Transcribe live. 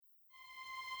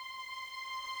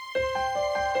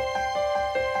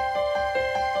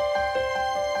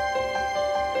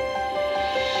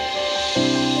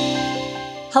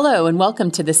Hello and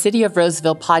welcome to the City of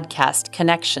Roseville podcast,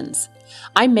 Connections.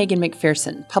 I'm Megan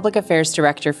McPherson, Public Affairs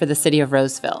Director for the City of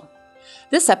Roseville.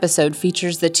 This episode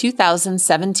features the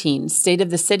 2017 State of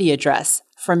the City Address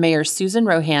from Mayor Susan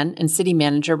Rohan and City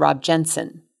Manager Rob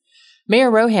Jensen. Mayor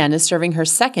Rohan is serving her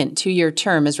second two-year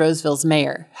term as Roseville's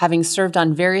mayor, having served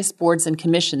on various boards and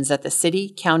commissions at the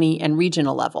city, county, and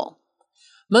regional level.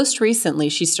 Most recently,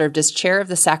 she served as chair of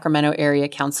the Sacramento Area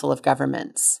Council of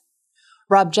Governments.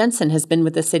 Rob Jensen has been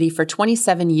with the city for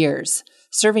 27 years,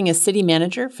 serving as city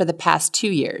manager for the past 2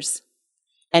 years.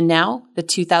 And now, the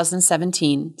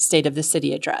 2017 State of the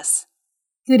City Address.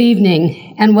 Good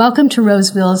evening, and welcome to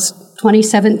Roseville's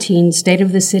 2017 State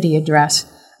of the City Address.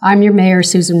 I'm your mayor,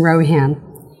 Susan Rohan.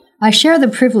 I share the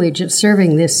privilege of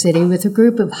serving this city with a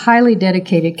group of highly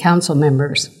dedicated council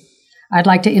members. I'd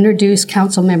like to introduce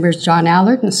council members John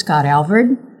Allard and Scott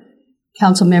Alvord.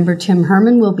 Councilmember Tim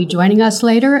Herman will be joining us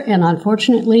later, and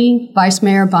unfortunately, Vice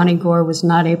Mayor Bonnie Gore was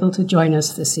not able to join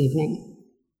us this evening.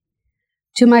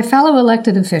 To my fellow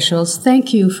elected officials,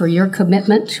 thank you for your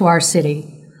commitment to our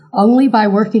city. Only by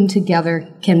working together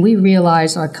can we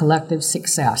realize our collective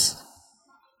success.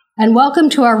 And welcome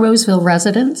to our Roseville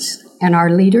residents and our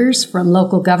leaders from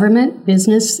local government,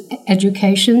 business,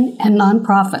 education, and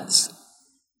nonprofits.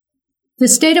 The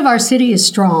state of our city is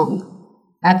strong.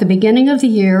 At the beginning of the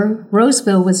year,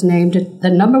 Roseville was named the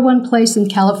 #1 place in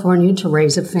California to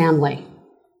raise a family,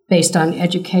 based on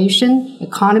education,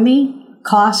 economy,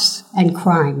 costs, and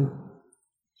crime.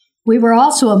 We were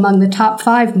also among the top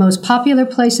 5 most popular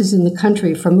places in the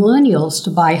country for millennials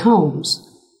to buy homes.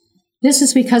 This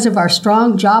is because of our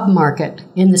strong job market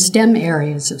in the STEM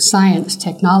areas of science,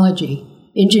 technology,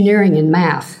 engineering, and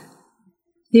math.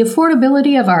 The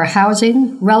affordability of our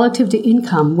housing relative to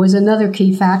income was another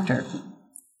key factor.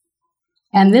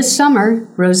 And this summer,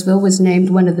 Roseville was named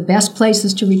one of the best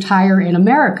places to retire in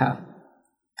America,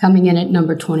 coming in at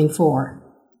number 24.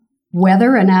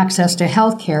 Weather and access to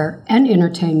health care and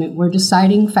entertainment were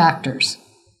deciding factors.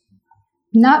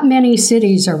 Not many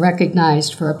cities are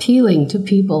recognized for appealing to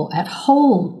people at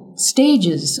whole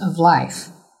stages of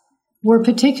life. We're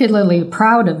particularly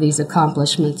proud of these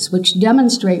accomplishments, which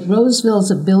demonstrate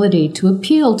Roseville's ability to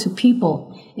appeal to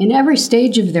people in every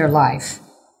stage of their life,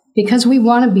 because we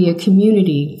want to be a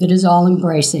community that is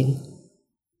all-embracing.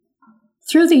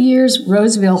 Through the years,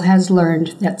 Roseville has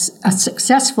learned that a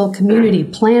successful community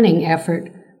planning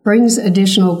effort brings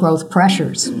additional growth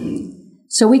pressures.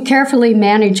 So we carefully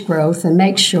manage growth and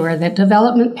make sure that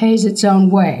development pays its own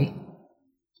way.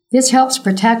 This helps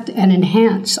protect and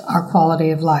enhance our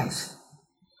quality of life.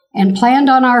 And planned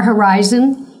on our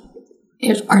horizon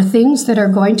are things that are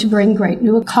going to bring great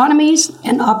new economies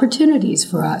and opportunities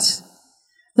for us.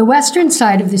 The western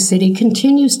side of the city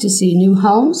continues to see new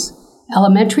homes,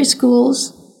 elementary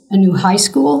schools, a new high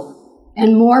school,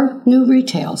 and more new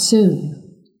retail soon.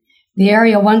 The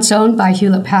area once owned by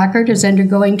Hewlett-Packard is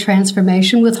undergoing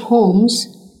transformation with homes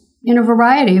in a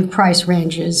variety of price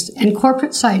ranges and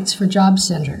corporate sites for job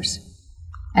centers.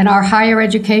 And our higher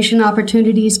education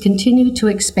opportunities continue to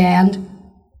expand,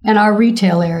 and our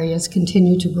retail areas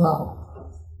continue to grow.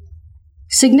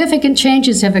 Significant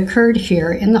changes have occurred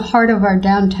here in the heart of our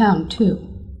downtown, too.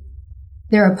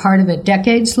 They're a part of a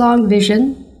decades-long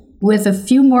vision, with a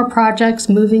few more projects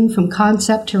moving from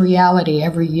concept to reality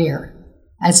every year,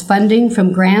 as funding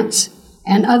from grants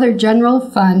and other general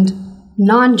fund,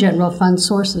 non-general fund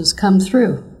sources come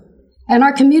through. And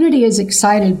our community is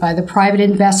excited by the private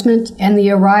investment and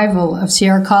the arrival of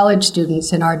Sierra College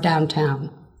students in our downtown.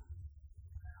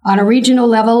 On a regional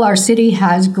level, our city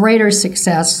has greater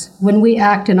success when we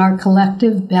act in our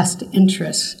collective best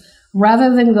interests,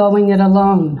 rather than going it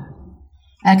alone.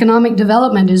 Economic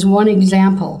development is one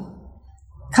example.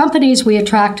 Companies we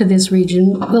attract to this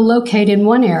region will locate in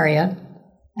one area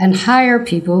and hire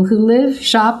people who live,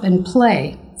 shop, and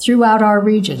play throughout our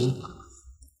region.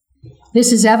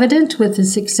 This is evident with the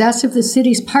success of the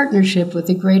city's partnership with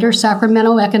the Greater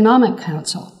Sacramento Economic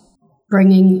Council,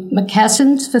 bringing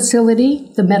McKesson's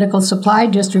facility, the medical supply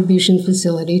distribution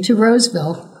facility, to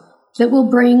Roseville that will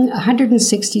bring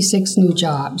 166 new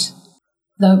jobs.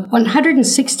 The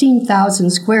 116,000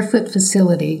 square foot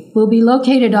facility will be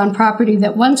located on property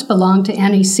that once belonged to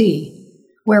NEC,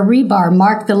 where rebar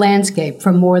marked the landscape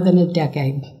for more than a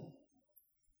decade.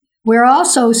 We're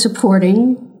also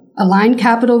supporting Aligned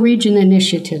Capital Region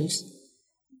initiatives.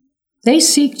 They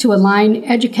seek to align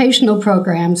educational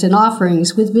programs and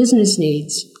offerings with business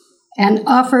needs and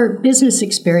offer business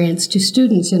experience to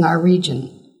students in our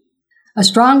region. A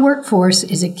strong workforce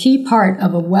is a key part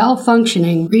of a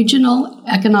well-functioning regional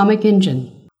economic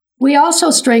engine. We also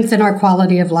strengthen our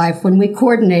quality of life when we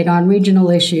coordinate on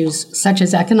regional issues such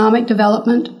as economic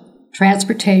development,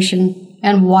 transportation,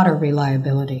 and water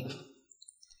reliability.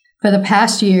 For the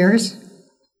past years,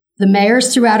 the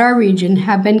mayors throughout our region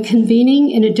have been convening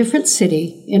in a different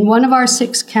city in one of our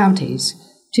 6 counties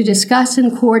to discuss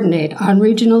and coordinate on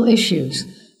regional issues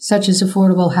such as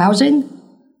affordable housing,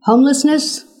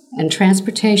 homelessness, and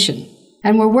transportation.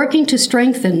 And we're working to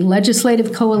strengthen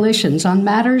legislative coalitions on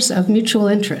matters of mutual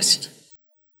interest.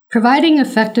 Providing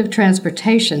effective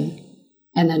transportation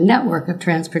and a network of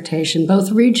transportation, both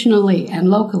regionally and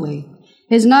locally,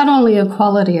 is not only a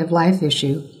quality of life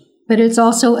issue, but it's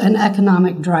also an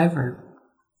economic driver.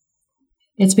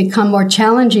 It's become more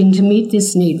challenging to meet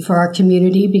this need for our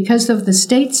community because of the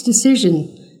state's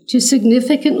decision to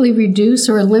significantly reduce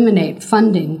or eliminate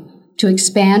funding to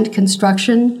expand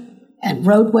construction and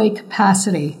roadway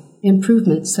capacity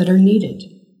improvements that are needed.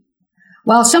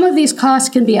 While some of these costs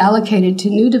can be allocated to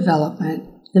new development,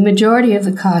 the majority of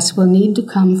the costs will need to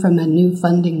come from a new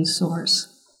funding source.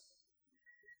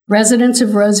 Residents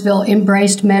of Roseville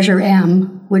embraced Measure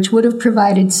M, which would have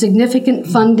provided significant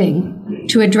funding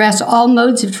to address all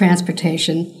modes of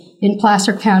transportation in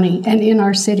Placer County and in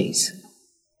our cities.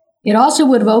 It also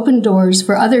would have opened doors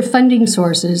for other funding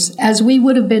sources, as we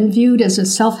would have been viewed as a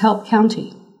self-help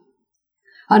county.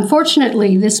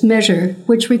 Unfortunately, this measure,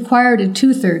 which required a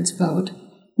 2/3 vote,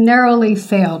 narrowly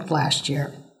failed last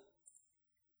year.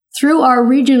 Through our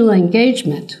regional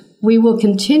engagement, we will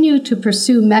continue to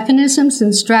pursue mechanisms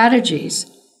and strategies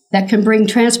that can bring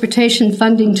transportation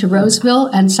funding to Roseville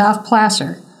and South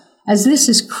Placer, as this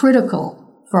is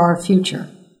critical for our future.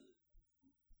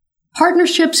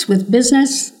 Partnerships with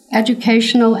business,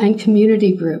 educational, and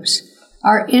community groups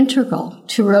are integral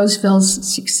to Roseville's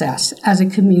success as a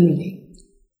community.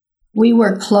 We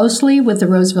work closely with the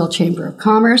Roseville Chamber of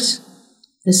Commerce,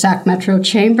 the Sac Metro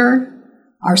Chamber,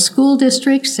 our school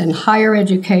districts and higher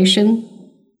education,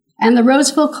 and the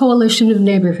Roseville Coalition of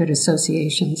Neighborhood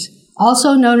Associations,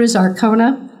 also known as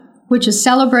Arcona, which is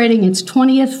celebrating its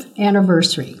 20th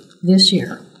anniversary this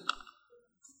year.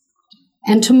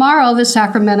 And tomorrow, the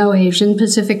Sacramento Asian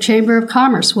Pacific Chamber of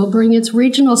Commerce will bring its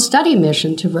regional study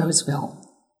mission to Roseville.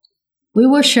 We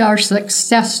will share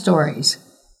success stories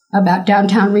about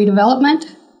downtown redevelopment,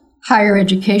 higher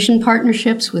education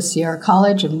partnerships with Sierra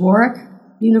College and Warwick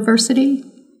University,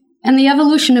 and the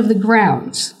evolution of the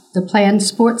grounds, the planned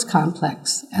sports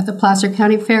complex at the Placer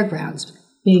County Fairgrounds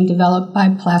being developed by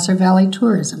Placer Valley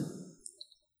Tourism.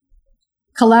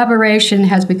 Collaboration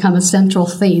has become a central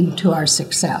theme to our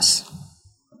success.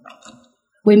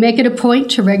 We make it a point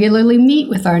to regularly meet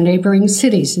with our neighboring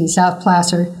cities in South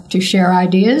Placer to share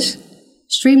ideas,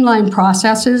 streamline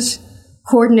processes,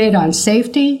 coordinate on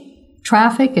safety,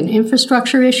 traffic, and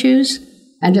infrastructure issues,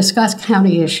 and discuss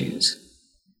county issues.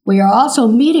 We are also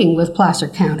meeting with Placer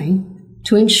County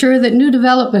to ensure that new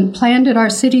development planned at our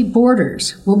city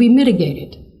borders will be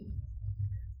mitigated.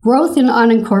 Growth in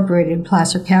unincorporated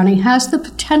Placer County has the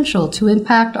potential to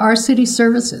impact our city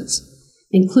services,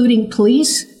 including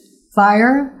police,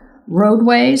 fire,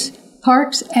 roadways,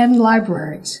 parks, and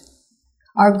libraries.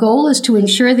 Our goal is to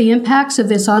ensure the impacts of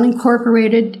this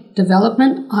unincorporated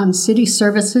development on city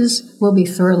services will be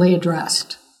thoroughly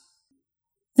addressed.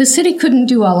 The city couldn't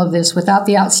do all of this without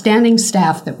the outstanding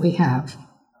staff that we have.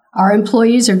 Our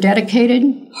employees are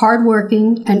dedicated,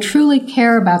 hardworking, and truly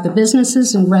care about the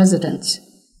businesses and residents,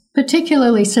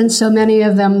 particularly since so many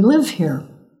of them live here.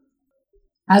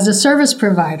 As a service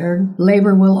provider,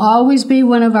 labor will always be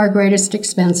one of our greatest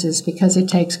expenses because it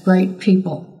takes great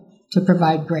people to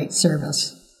provide great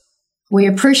service. We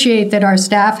appreciate that our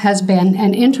staff has been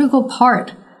an integral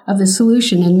part of the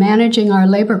solution in managing our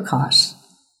labor costs.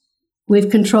 We've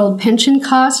controlled pension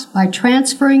costs by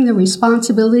transferring the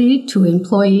responsibility to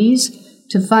employees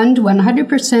to fund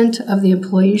 100% of the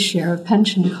employee's share of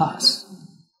pension costs.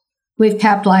 We've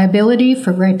capped liability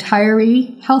for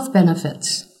retiree health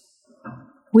benefits.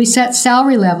 We set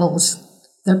salary levels,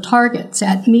 the targets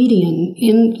at median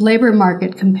in labor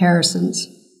market comparisons,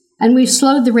 and we've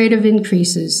slowed the rate of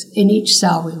increases in each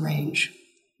salary range.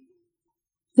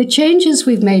 The changes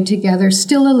we've made together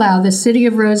still allow the City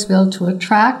of Roseville to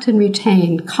attract and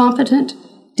retain competent,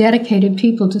 dedicated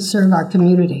people to serve our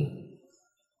community.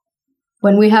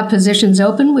 When we have positions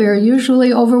open, we are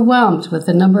usually overwhelmed with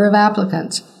the number of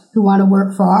applicants who want to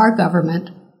work for our government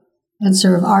and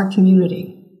serve our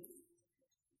community.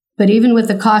 But even with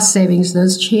the cost savings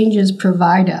those changes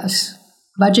provide us,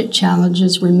 budget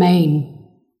challenges remain.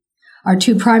 Our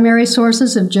two primary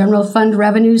sources of general fund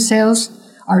revenue sales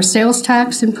are sales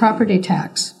tax and property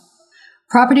tax.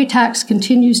 Property tax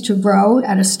continues to grow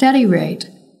at a steady rate.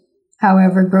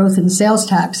 However, growth in sales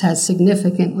tax has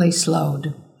significantly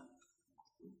slowed.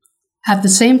 At the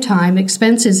same time,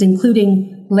 expenses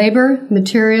including labor,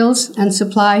 materials, and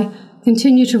supply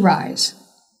continue to rise.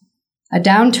 A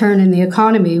downturn in the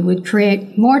economy would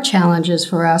create more challenges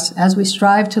for us as we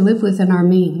strive to live within our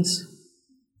means.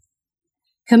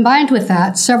 Combined with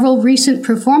that, several recent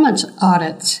performance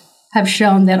audits have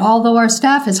shown that although our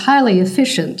staff is highly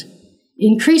efficient,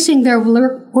 increasing their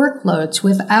workloads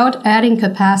without adding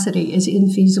capacity is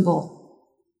infeasible.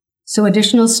 So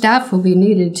additional staff will be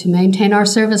needed to maintain our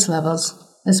service levels,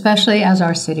 especially as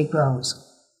our city grows.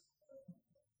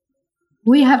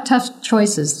 We have tough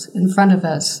choices in front of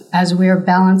us as we are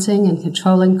balancing and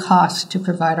controlling costs to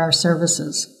provide our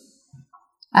services.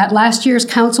 At last year's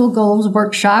Council Goals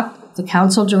Workshop, the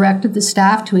Council directed the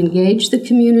staff to engage the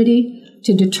community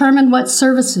to determine what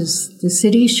services the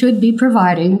city should be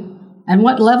providing and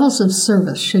what levels of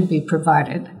service should be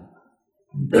provided.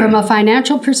 From a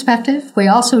financial perspective, we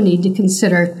also need to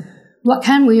consider what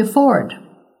can we afford.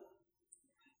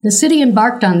 The city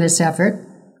embarked on this effort,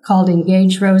 called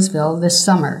Engage Roseville, this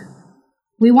summer.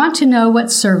 We want to know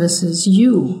what services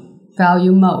you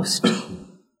value most,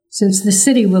 since the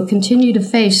city will continue to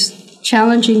face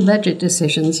challenging budget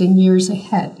decisions in years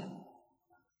ahead.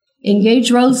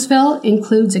 Engage Roseville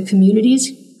includes a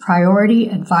community's priority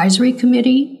advisory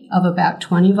committee of about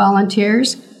 20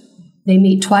 volunteers. They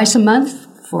meet twice a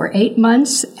month for 8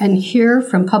 months and hear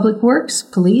from Public Works,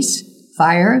 Police,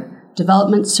 Fire,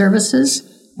 Development Services,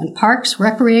 and Parks,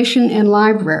 Recreation, and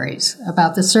Libraries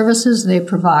about the services they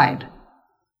provide.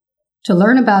 To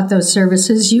learn about those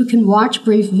services, you can watch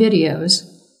brief videos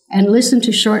and listen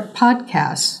to short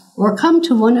podcasts or come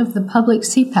to one of the public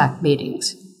CPAC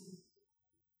meetings.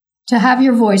 To have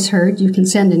your voice heard, you can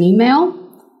send an email,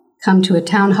 come to a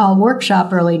town hall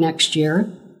workshop early next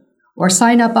year, or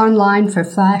sign up online for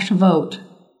Flash Vote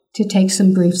to take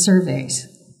some brief surveys.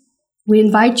 We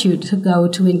invite you to go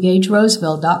to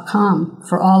engageroseville.com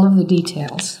for all of the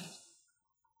details.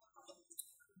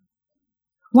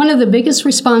 One of the biggest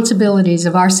responsibilities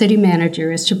of our city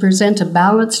manager is to present a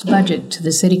balanced budget to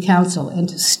the city council and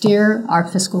to steer our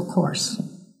fiscal course.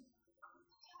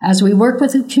 As we work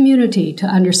with the community to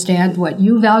understand what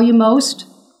you value most,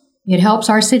 it helps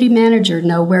our city manager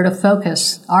know where to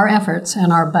focus our efforts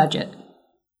and our budget.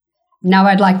 Now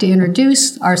I'd like to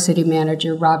introduce our city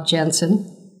manager, Rob Jensen.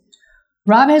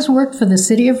 Rob has worked for the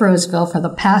city of Roseville for the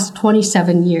past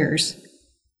 27 years,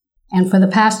 and for the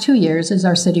past 2 years as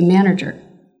our city manager.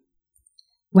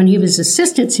 When he was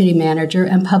assistant city manager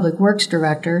and public works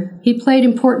director, he played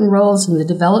important roles in the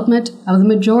development of the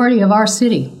majority of our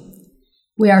city.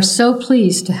 We are so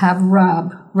pleased to have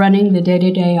Rob running the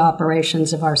day-to-day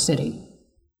operations of our city.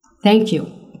 Thank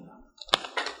you.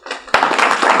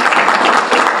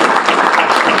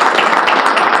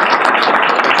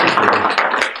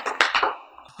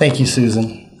 Thank you,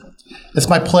 Susan. It's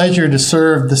my pleasure to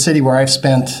serve the city where I've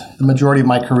spent the majority of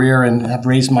my career and have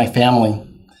raised my family.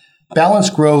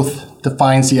 Balanced growth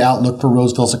defines the outlook for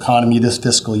Roseville's economy this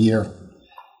fiscal year.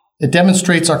 It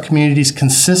demonstrates our community's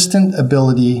consistent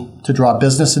ability to draw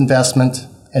business investment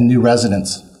and new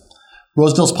residents.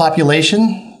 Roseville's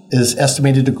population is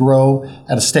estimated to grow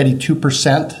at a steady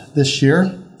 2% this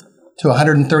year to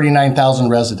 139,000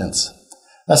 residents.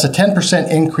 That's a 10%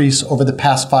 increase over the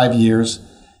past 5 years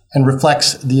and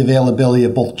reflects the availability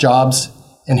of both jobs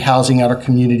and housing at our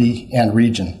community and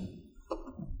region.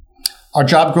 Our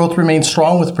job growth remains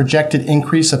strong with a projected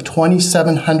increase of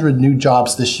 2,700 new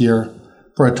jobs this year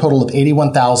for a total of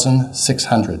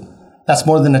 81,600. That's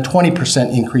more than a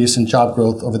 20% increase in job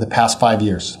growth over the past 5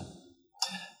 years.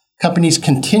 Companies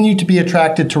continue to be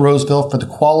attracted to Roseville for the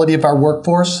quality of our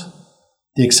workforce,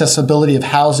 the accessibility of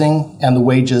housing, and the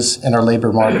wages in our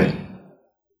labor market.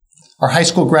 Our high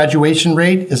school graduation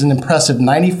rate is an impressive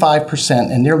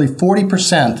 95%, and nearly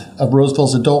 40% of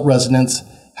Roseville's adult residents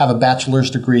have a bachelor's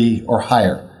degree or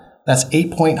higher. That's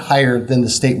 8 points higher than the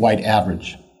statewide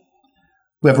average.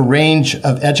 We have a range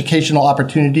of educational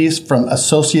opportunities from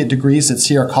associate degrees at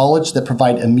Sierra College that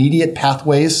provide immediate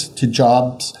pathways to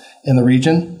jobs in the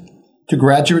region, to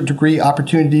graduate degree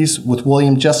opportunities with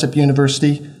William Jessup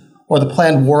University or the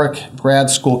planned Warwick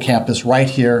Grad School campus right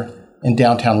here in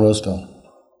downtown Roseville.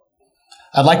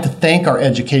 I'd like to thank our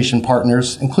education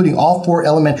partners, including all 4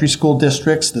 elementary school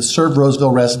districts that serve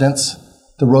Roseville residents,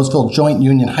 the Roseville Joint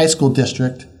Union High School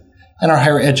District, and our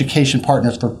higher education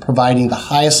partners for providing the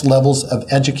highest levels of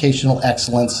educational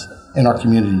excellence in our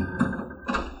community.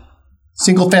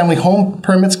 Single-family home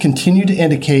permits continue to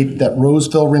indicate that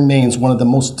Roseville remains one of the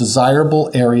most desirable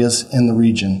areas in the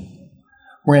region.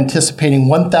 We're anticipating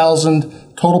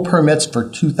 1,000 total permits for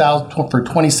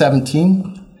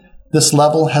 2017. This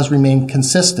level has remained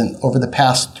consistent over the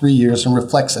past 3 years and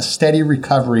reflects a steady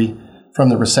recovery from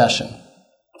the recession.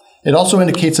 It also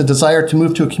indicates a desire to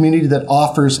move to a community that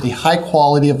offers a high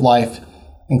quality of life,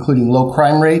 including low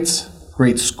crime rates,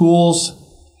 great schools,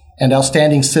 and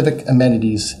outstanding civic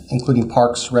amenities, including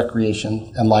parks,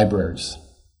 recreation, and libraries.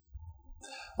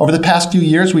 Over the past few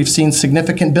years, we've seen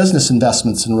significant business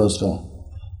investments in Roseville.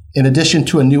 In addition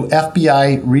to a new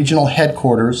FBI regional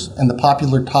headquarters and the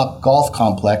popular Top Golf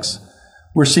Complex,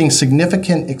 we're seeing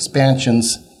significant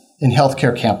expansions in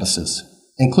healthcare campuses,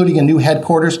 including a new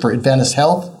headquarters for Adventist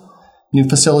Health, new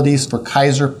facilities for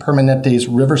Kaiser Permanente's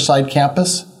Riverside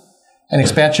campus, and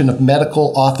expansion of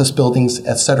medical office buildings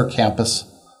at Sutter campus,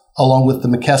 along with the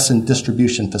McKesson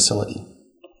distribution facility.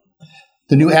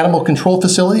 The new animal control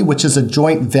facility, which is a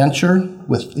joint venture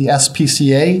with the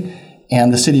SPCA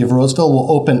and the City of Roseville,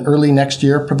 will open early next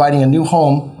year, providing a new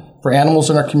home for animals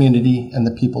in our community and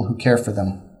the people who care for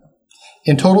them.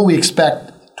 In total, we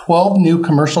expect 12 new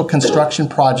commercial construction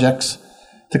projects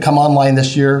to come online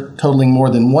this year, totaling more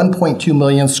than 1.2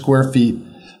 million square feet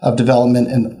of development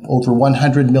and over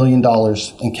 $100 million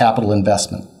in capital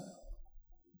investment.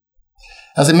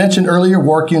 As I mentioned earlier,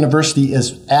 Warwick University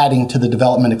is adding to the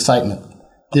development excitement.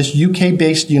 This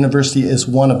UK-based university is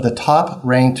one of the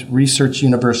top-ranked research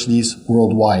universities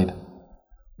worldwide.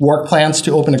 Warwick plans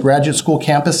to open a graduate school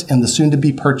campus in the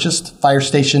soon-to-be-purchased Fire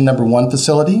Station No. 1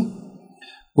 facility.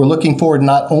 We're looking forward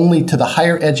not only to the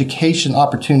higher education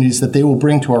opportunities that they will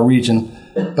bring to our region,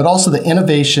 but also the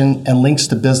innovation and links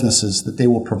to businesses that they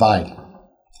will provide.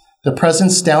 Their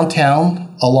presence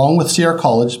downtown, along with Sierra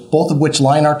College, both of which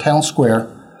line our town square,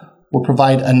 will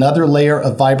provide another layer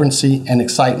of vibrancy and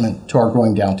excitement to our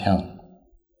growing downtown.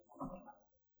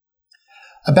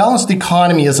 A balanced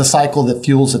economy is a cycle that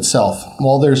fuels itself.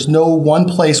 While there's no one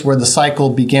place where the cycle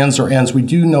begins or ends, we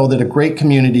do know that a great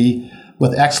community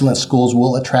with excellent schools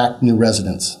will attract new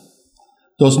residents.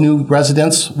 Those new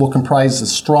residents will comprise a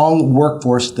strong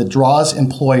workforce that draws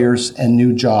employers and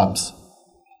new jobs.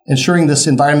 Ensuring this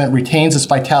environment retains its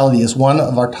vitality is one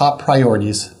of our top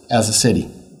priorities as a city.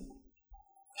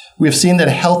 We have seen that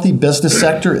a healthy business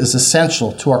sector is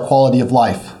essential to our quality of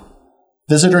life.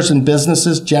 Visitors and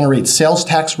businesses generate sales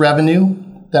tax revenue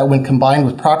that, when combined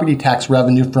with property tax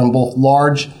revenue from both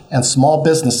large and small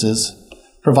businesses,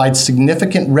 provides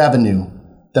significant revenue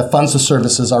that funds the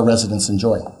services our residents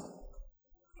enjoy.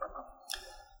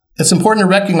 It's important to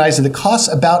recognize that it costs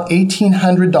about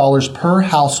 $1,800 per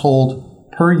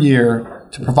household per year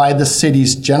to provide the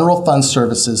city's general fund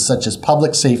services such as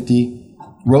public safety,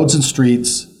 roads and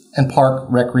streets, and park,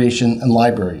 recreation, and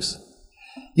libraries.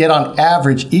 Yet on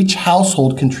average, each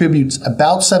household contributes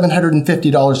about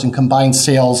 $750 in combined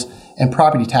sales and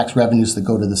property tax revenues that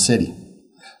go to the city.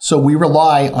 So we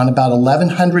rely on about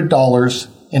 $1,100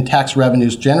 in tax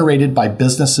revenues generated by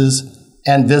businesses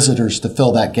and visitors to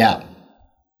fill that gap.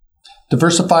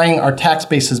 Diversifying our tax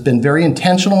base has been very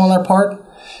intentional on our part,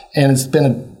 and it's been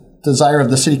a desire of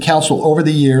the City Council over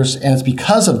the years, and it's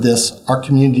because of this our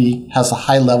community has a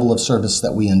high level of service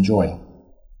that we enjoy.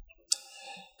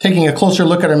 Taking a closer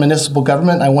look at our municipal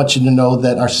government, I want you to know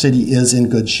that our city is in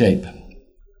good shape.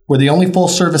 We're the only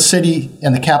full-service city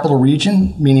in the capital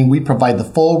region, meaning we provide the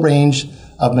full range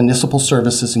of municipal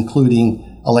services,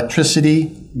 including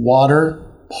electricity, water,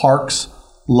 parks,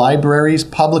 libraries,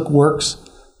 public works,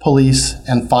 police,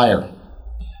 and fire.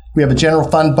 We have a general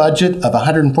fund budget of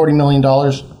 $140 million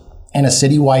and a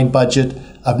citywide budget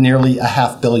of nearly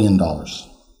 $500 million.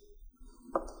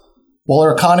 While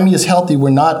our economy is healthy, we're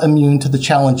not immune to the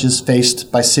challenges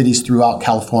faced by cities throughout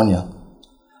California.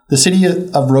 The city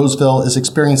of Roseville has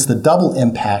experienced the double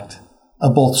impact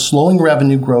of both slowing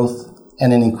revenue growth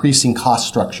and an increasing cost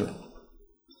structure.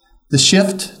 The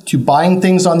shift to buying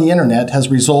things on the internet has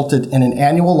resulted in an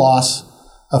annual loss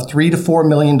of $3 to $4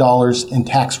 million in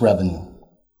tax revenue,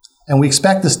 and we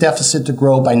expect this deficit to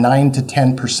grow by 9 to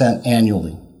 10%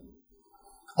 annually.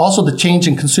 Also, the change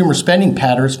in consumer spending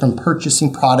patterns from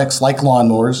purchasing products like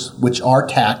lawnmowers, which are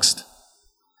taxed,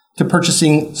 to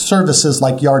purchasing services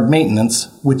like yard maintenance,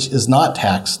 which is not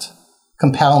taxed,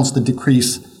 compounds the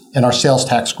decrease in our sales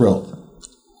tax growth.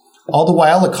 All the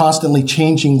while, a constantly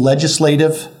changing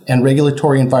legislative and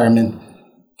regulatory environment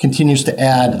continues to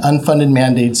add unfunded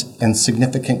mandates and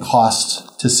significant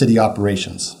costs to city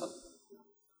operations.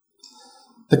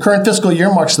 The current fiscal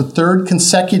year marks the third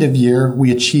consecutive year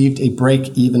we achieved a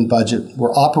break-even budget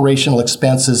where operational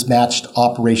expenses matched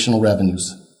operational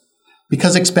revenues.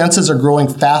 Because expenses are growing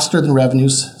faster than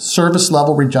revenues, service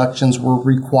level reductions were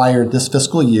required this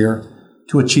fiscal year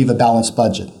to achieve a balanced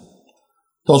budget.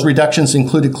 Those reductions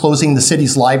included closing the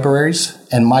city's libraries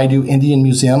and Maidu Indian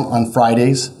Museum on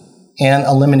Fridays, and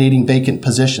eliminating vacant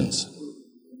positions.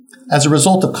 As a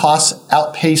result of costs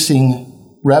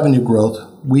outpacing revenue growth,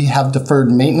 we have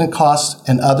deferred maintenance costs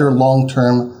and other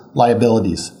long-term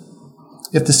liabilities.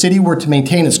 If the city were to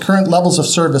maintain its current levels of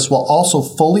service while also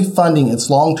fully funding its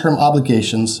long-term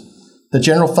obligations, the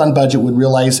general fund budget would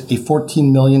realize a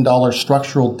 $14 million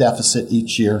structural deficit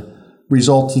each year,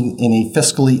 resulting in a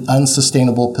fiscally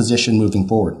unsustainable position moving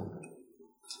forward.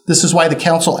 This is why the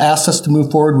council asked us to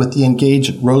move forward with the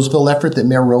Engage Roseville effort that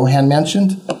Mayor Rohan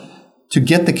mentioned, to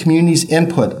get the community's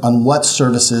input on what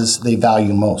services they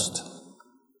value most.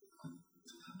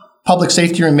 Public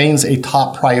safety remains a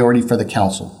top priority for the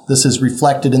council. This is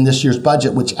reflected in this year's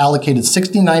budget, which allocated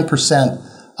 69%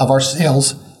 of our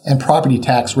sales and property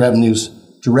tax revenues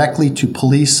directly to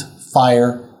police,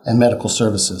 fire, and medical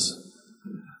services.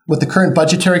 With the current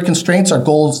budgetary constraints, our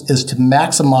goal is to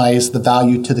maximize the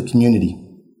value to the community.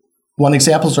 One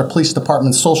example is our police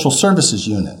department's social services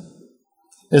unit.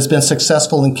 It has been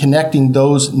successful in connecting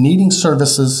those needing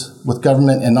services with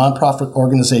government and nonprofit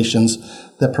organizations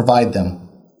that provide them.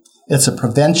 It's a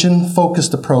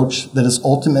prevention-focused approach that is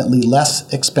ultimately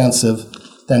less expensive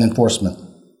than enforcement.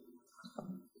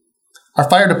 Our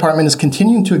fire department is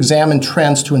continuing to examine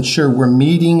trends to ensure we're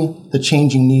meeting the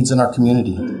changing needs in our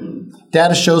community.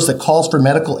 Data shows that calls for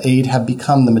medical aid have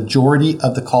become the majority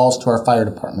of the calls to our fire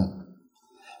department.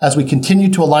 As we continue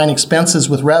to align expenses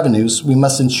with revenues, we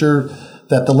must ensure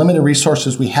that the limited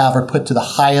resources we have are put to the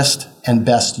highest and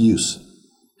best use.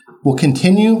 We'll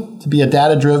continue to be a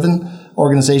data-driven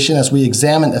organization as we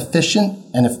examine efficient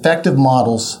and effective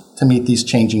models to meet these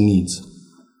changing needs.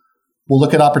 We'll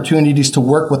look at opportunities to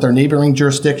work with our neighboring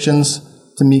jurisdictions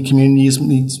to meet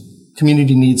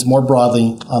community needs more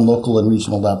broadly on local and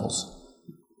regional levels.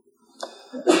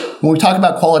 When we talk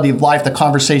about quality of life, the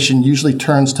conversation usually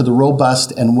turns to the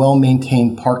robust and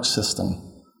well-maintained park system.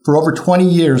 For over 20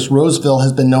 years, Roseville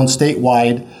has been known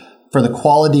statewide for the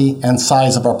quality and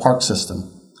size of our park system.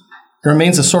 It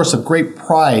remains a source of great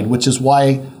pride, which is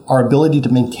why our ability to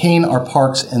maintain our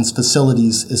parks and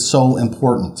facilities is so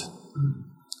important.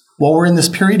 While we're in this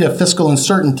period of fiscal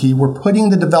uncertainty, we're putting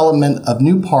the development of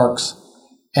new parks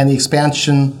and the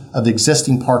expansion of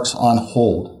existing parks on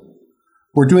hold.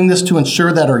 We're doing this to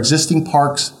ensure that our existing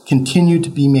parks continue to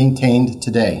be maintained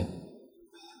today.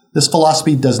 This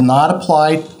philosophy does not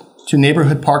apply to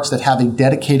neighborhood parks that have a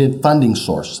dedicated funding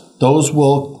source. Those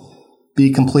will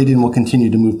be completed and we'll continue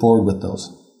to move forward with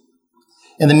those.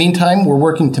 In the meantime, we're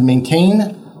working to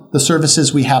maintain the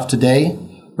services we have today,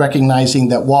 recognizing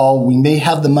that while we may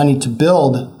have the money to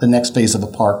build the next phase of a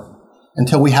park,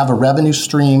 until we have a revenue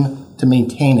stream to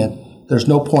maintain it, there's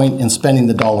no point in spending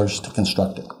the dollars to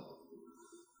construct it.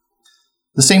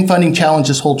 The same funding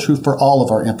challenges hold true for all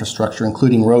of our infrastructure,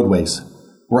 including roadways.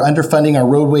 We're underfunding our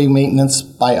roadway maintenance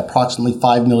by approximately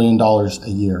 $5 million a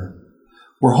year.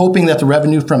 We're hoping that the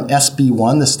revenue from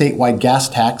SB1, the statewide gas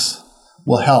tax,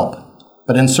 will help,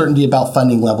 but uncertainty about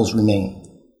funding levels remain.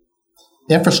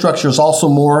 Infrastructure is also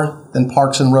more than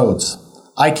parks and roads.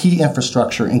 IT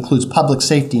infrastructure includes public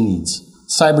safety needs,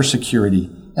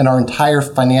 cybersecurity, and our entire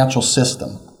financial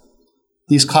system.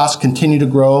 These costs continue to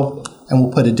grow and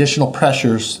will put additional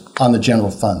pressures on the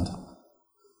general fund.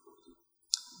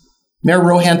 Mayor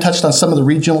Rohan touched on some of the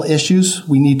regional issues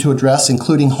we need to address,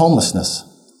 including homelessness.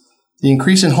 The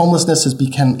increase in homelessness has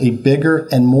become a bigger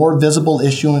and more visible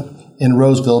issue in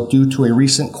Roseville due to a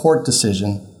recent court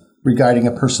decision regarding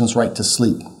a person's right to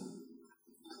sleep.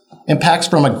 Impacts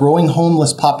from a growing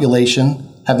homeless population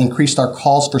have increased our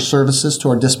calls for services to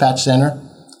our dispatch center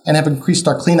and have increased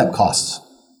our cleanup costs.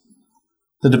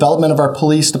 The development of our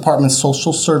police department's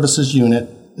social services unit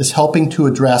is helping to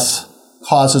address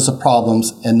causes of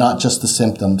problems and not just the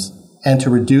symptoms, and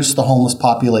to reduce the homeless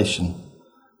population,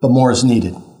 but more is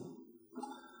needed.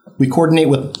 We coordinate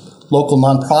with local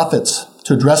nonprofits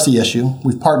to address the issue.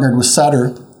 We've partnered with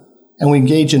Sutter, and we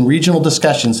engage in regional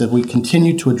discussions as we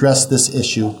continue to address this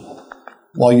issue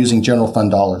while using general fund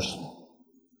dollars.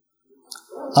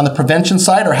 On the prevention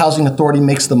side, our housing authority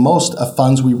makes the most of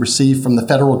funds we receive from the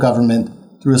federal government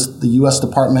through the U.S.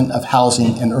 Department of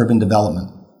Housing and Urban Development.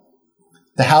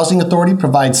 The Housing Authority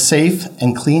provides safe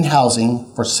and clean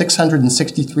housing for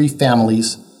 663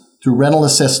 families through rental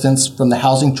assistance from the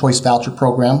Housing Choice Voucher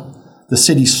Program, the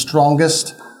city's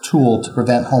strongest tool to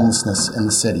prevent homelessness in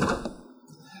the city.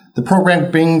 The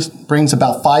program brings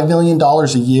about $5 million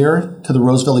a year to the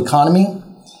Roseville economy.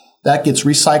 That gets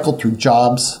recycled through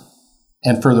jobs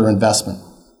and further investment.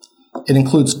 It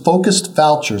includes focused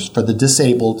vouchers for the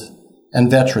disabled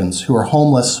and veterans who are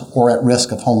homeless or at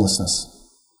risk of homelessness.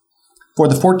 For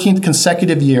the 14th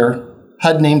consecutive year,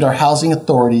 HUD named our housing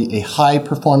authority a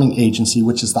high-performing agency,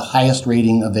 which is the highest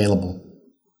rating available.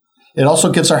 It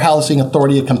also gives our housing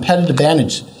authority a competitive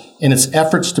advantage in its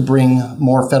efforts to bring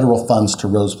more federal funds to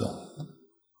Roseville.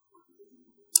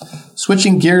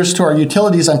 Switching gears to our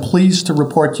utilities, I'm pleased to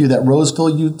report to you that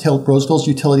Roseville's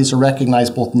utilities are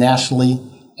recognized both nationally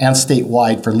and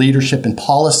statewide for leadership in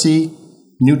policy,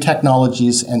 new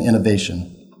technologies, and innovation.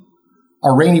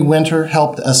 Our rainy winter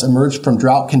helped us emerge from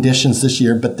drought conditions this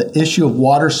year, but the issue of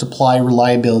water supply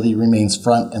reliability remains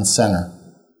front and center.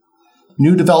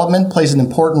 New development plays an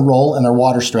important role in our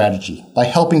water strategy by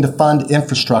helping to fund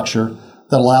infrastructure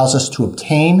that allows us to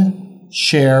obtain,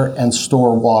 share, and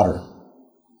store water.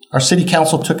 Our City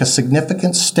Council took a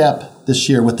significant step this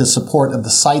year with the support of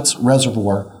the Sites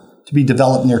Reservoir to be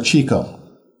developed near Chico.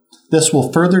 This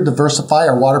will further diversify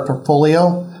our water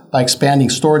portfolio by expanding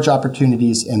storage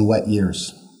opportunities in wet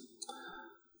years.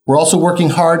 We're also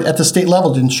working hard at the state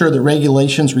level to ensure that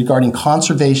regulations regarding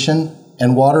conservation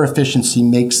and water efficiency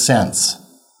make sense,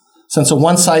 since a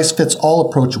one-size-fits-all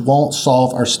approach won't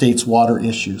solve our state's water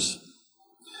issues.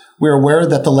 We're aware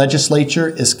that the legislature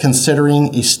is considering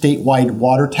a statewide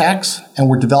water tax, and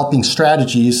we're developing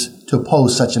strategies to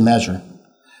oppose such a measure,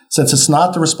 since it's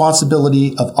not the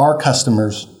responsibility of our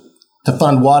customers to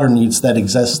fund water needs that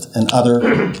exist in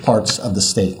other parts of the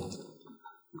state.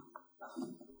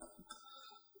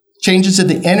 Changes in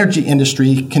the energy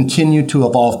industry continue to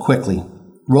evolve quickly.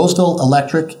 Roseville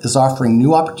Electric is offering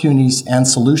new opportunities and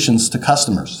solutions to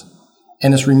customers,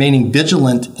 and is remaining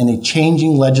vigilant in a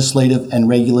changing legislative and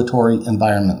regulatory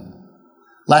environment.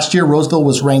 Last year, Roseville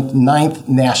was ranked 9th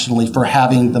nationally for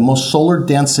having the most solar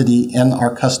density in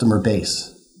our customer base.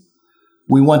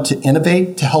 We want to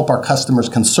innovate to help our customers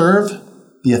conserve,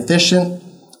 be efficient,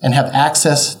 and have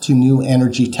access to new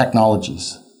energy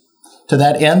technologies. To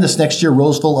that end, this next year,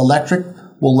 Roseville Electric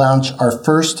will launch our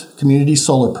first community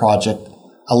solar project,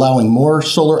 allowing more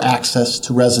solar access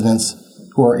to residents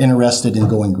who are interested in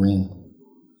going green.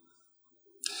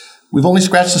 We've only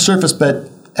scratched the surface, but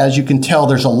as you can tell,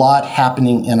 there's a lot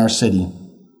happening in our city.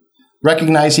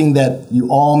 Recognizing that you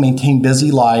all maintain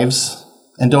busy lives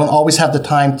and don't always have the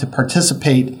time to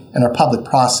participate in our public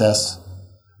process,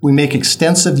 we make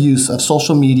extensive use of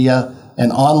social media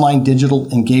and online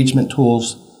digital engagement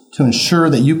tools to ensure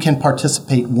that you can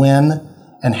participate when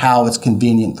and how it's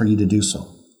convenient for you to do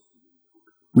so.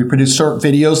 We produce short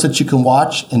videos that you can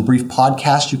watch and brief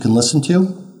podcasts you can listen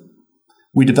to.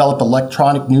 We develop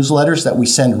electronic newsletters that we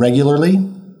send regularly.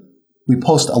 We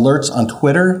post alerts on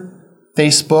Twitter,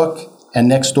 Facebook, and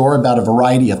Nextdoor about a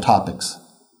variety of topics.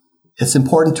 It's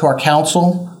important to our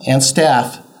council and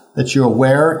staff that you're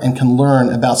aware and can learn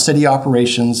about city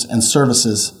operations and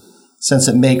services, since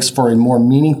it makes for a more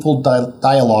meaningful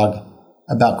dialogue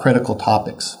about critical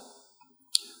topics.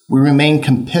 We remain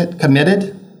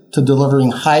committed to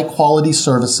delivering high-quality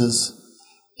services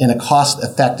in a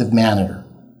cost-effective manner.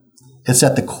 It's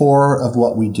at the core of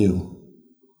what we do.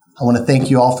 I want to thank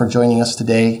you all for joining us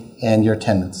today and your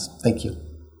attendance. Thank you.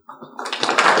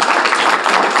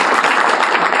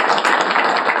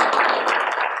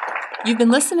 You've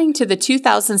been listening to the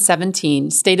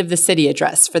 2017 State of the City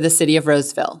Address for the City of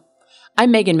Roseville. I'm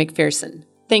Megan McPherson.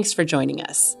 Thanks for joining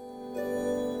us.